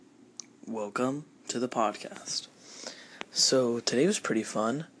Welcome to the podcast. So today was pretty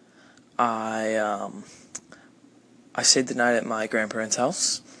fun. I stayed the night at my grandparents'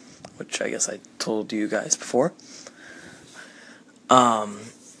 house, which I guess I told you guys before.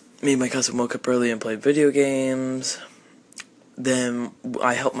 Me and my cousin woke up early and played video games. Then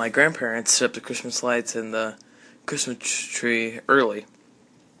I helped my grandparents set up the Christmas lights and the Christmas tree early.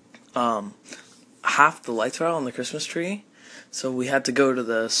 Half the lights were out on the Christmas tree, so we had to go to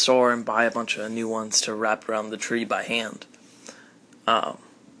the store and buy a bunch of new ones to wrap around the tree by hand. And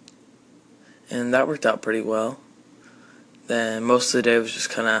that worked out pretty well. Then most of the day was just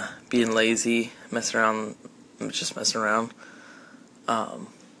kind of being lazy, messing around.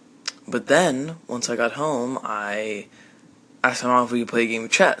 But then, once I got home, I asked my mom if we could play a game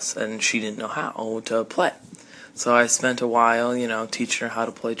of chess, and she didn't know how to play. So I spent a while, teaching her how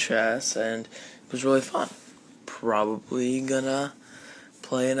to play chess, and it was really fun. Probably gonna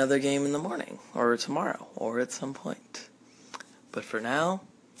play another game in the morning, or tomorrow, or at some point. But for now,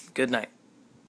 good night.